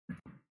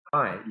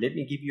Hi, let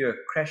me give you a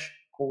crash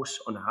course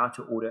on how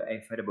to order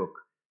a Photobook.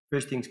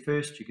 First things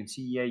first, you can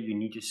see here you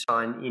need to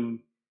sign in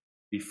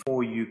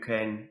before you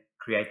can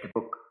create the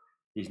book.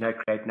 There's no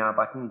create now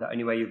button. The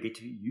only way you'll get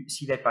to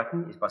see that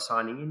button is by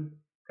signing in.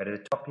 Go to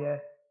the top here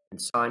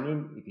and sign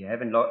in. If you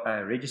haven't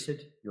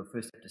registered, you'll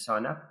first have to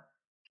sign up.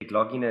 Click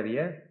login over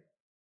here.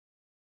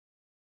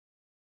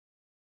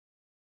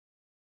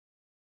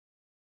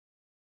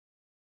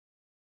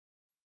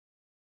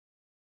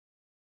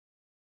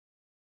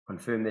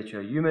 Confirm that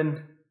you're a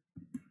human.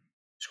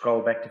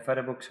 Scroll back to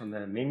Photobooks on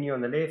the menu on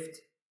the left.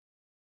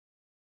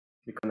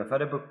 Click on the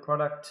Photobook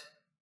product.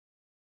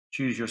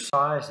 Choose your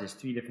size. There's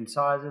 3 different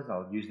sizes.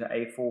 I'll use the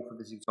A4 for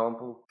this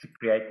example. Click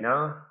create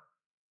now.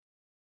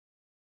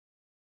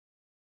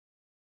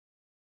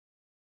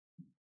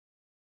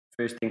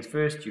 First things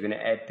first, you're going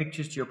to add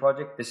pictures to your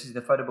project. This is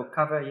the Photobook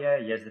cover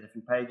here. Here's the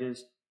different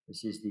pages.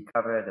 This is the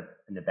cover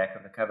and the back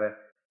of the cover.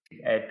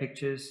 Click add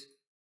pictures.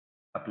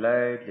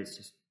 Upload. Let's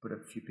just put a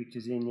few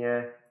pictures in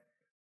here.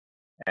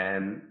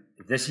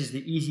 This is the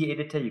easy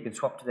editor. You can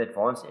swap to the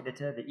advanced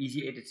editor. The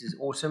easy editor is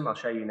awesome. I'll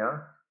show you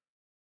now.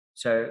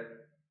 So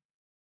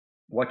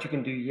what you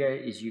can do here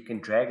is you can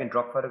drag and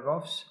drop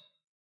photographs.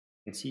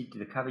 You can see to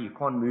the cover, you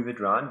can't move it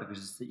around because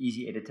it's the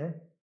easy editor.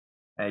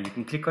 You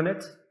can click on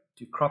it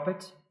to crop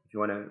it. If you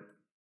want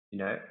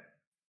to,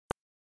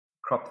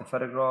 crop the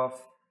photograph,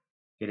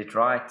 get it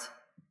right.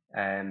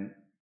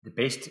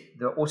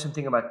 The awesome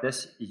thing about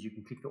this is you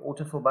can click the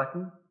autofill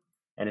button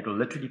and it will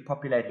literally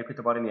populate. Look at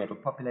the bottom here, it will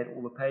populate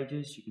all the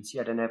pages. You can see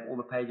I don't have all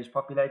the pages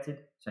populated,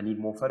 so I need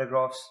more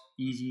photographs.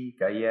 Easy,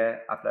 go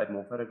here, upload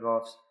more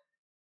photographs.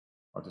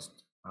 I'll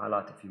just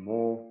highlight a few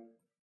more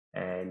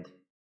and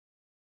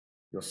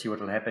you'll see what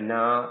will happen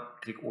now.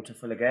 Click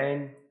autofill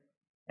again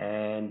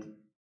and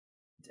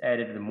it's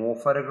added the more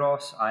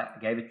photographs. I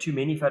gave it too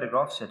many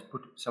photographs, so it's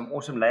put some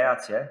awesome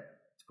layouts here.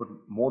 It's put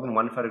more than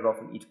one photograph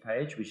on each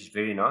page, which is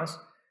very nice.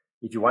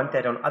 If you want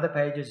that on other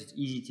pages, it's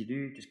easy to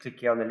do. Just click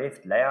here on the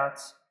left,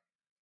 layouts,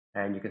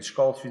 and you can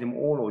scroll through them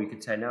all, or you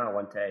can say, now I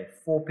want a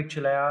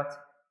 4-picture layout.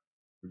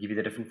 We'll give you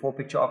the different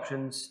 4-picture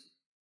options.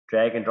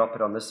 Drag and drop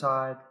it on this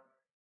side.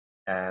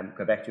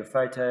 Go back to your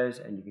photos,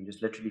 and you can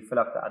just literally fill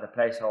up the other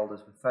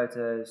placeholders with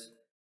photos,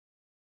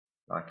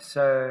 like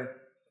so.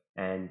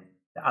 And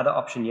the other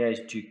option here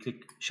is to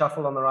click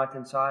shuffle on the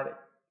right-hand side,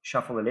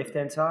 shuffle the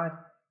left-hand side,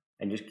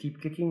 and just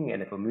keep clicking,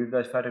 and it will move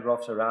those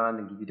photographs around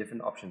and give you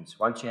different options.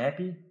 Once you're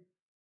happy,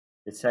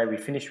 let's say we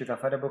finished with our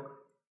Photobook.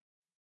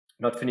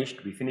 Not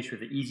finished, we finished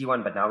with the easy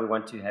one, but now we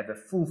want to have a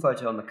full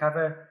photo on the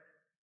cover.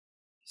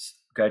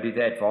 Go to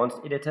the advanced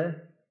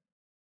editor,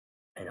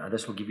 and now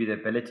this will give you the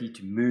ability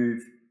to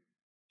move,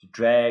 to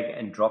drag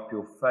and drop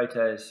your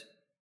photos.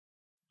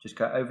 Just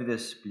go over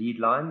this bleed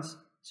lines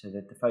so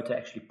that the photo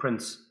actually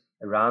prints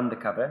around the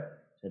cover,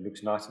 so it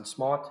looks nice and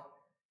smart.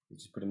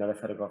 Let's just put another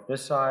photograph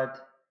this side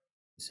for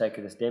the sake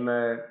of this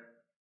demo,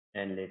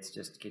 and let's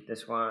just get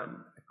this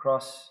one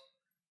across,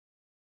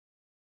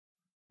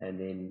 and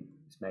then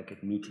let's make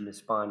it meet in the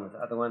spine with the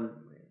other one,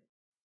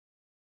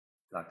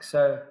 like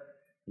so.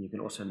 And you can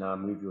also now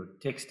move your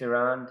text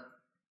around.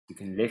 You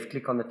can left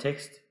click on the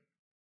text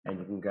and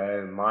you can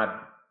go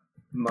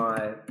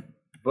my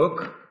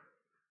book,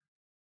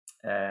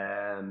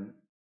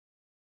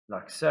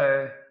 like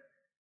so.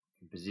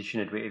 You can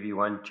position it wherever you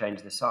want,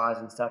 change the size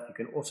and stuff. You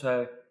can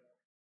also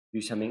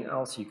do something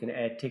else. You can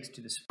add text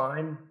to the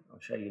spine.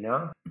 I'll show you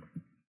now.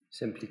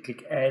 Simply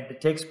click add the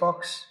text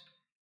box,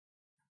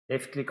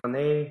 left click on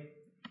there,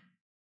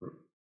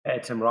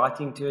 add some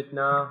writing to it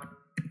now,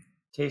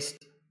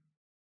 test,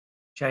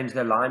 change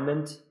the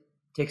alignment,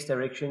 text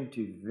direction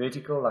to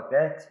vertical like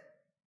that,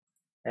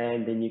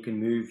 and then you can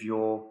move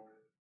your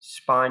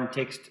spine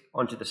text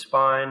onto the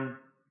spine,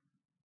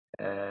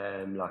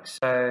 like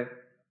so.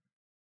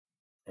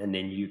 And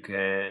then you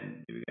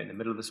can, here we go, in the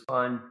middle of the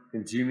spine. You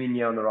can zoom in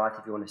here on the right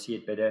if you want to see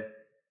it better.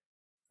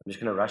 I'm just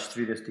going to rush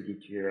through this to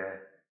get you a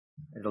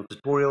little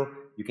tutorial.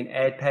 You can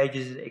add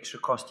pages at extra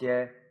cost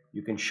here.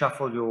 You can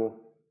shuffle you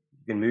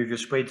can move your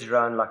spreads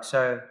around like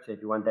so. So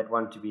if you want that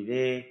one to be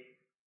there.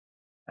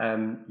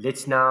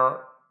 Let's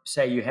now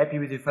say you're happy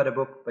with your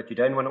Photobook, but you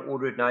don't want to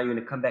order it now. You're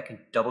going to come back and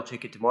double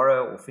check it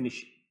tomorrow or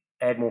finish,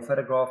 add more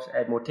photographs,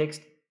 add more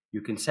text.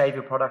 You can save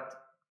your product,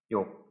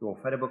 your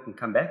Photobook, and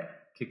come back.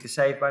 Click the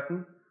save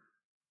button.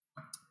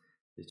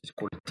 Let's just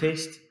call it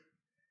test.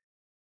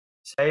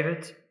 Save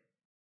it.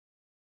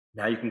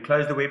 Now you can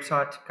close the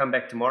website, come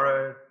back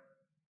tomorrow.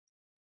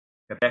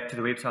 Go back to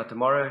the website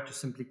tomorrow.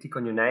 Just simply click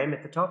on your name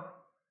at the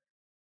top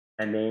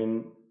and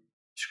then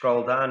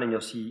scroll down and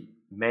you'll see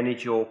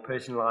manage your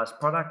personalized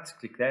products.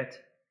 Click that.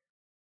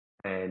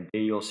 And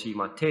there you'll see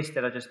my test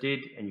that I just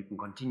did, and you can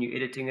continue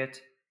editing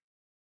it.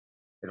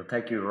 It'll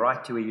take you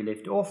right to where you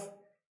left off.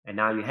 And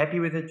now you're happy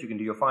with it. You can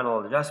do your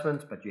final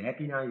adjustments, but you're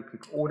happy now. You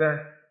click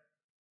order.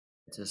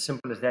 It's as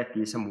simple as that.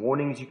 There's some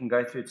warnings you can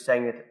go through. It's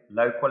saying that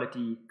low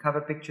quality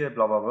cover picture,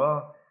 blah, blah,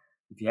 blah.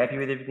 If you're happy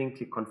with everything,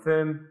 click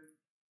confirm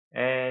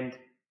and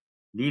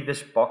leave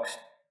this box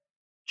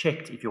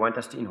checked if you want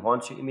us to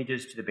enhance your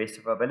images to the best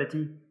of our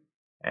ability.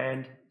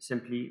 and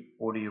simply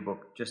order your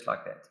book just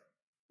like that.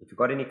 If you've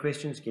got any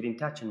questions, get in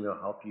touch and we'll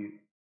help you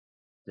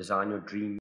design your dream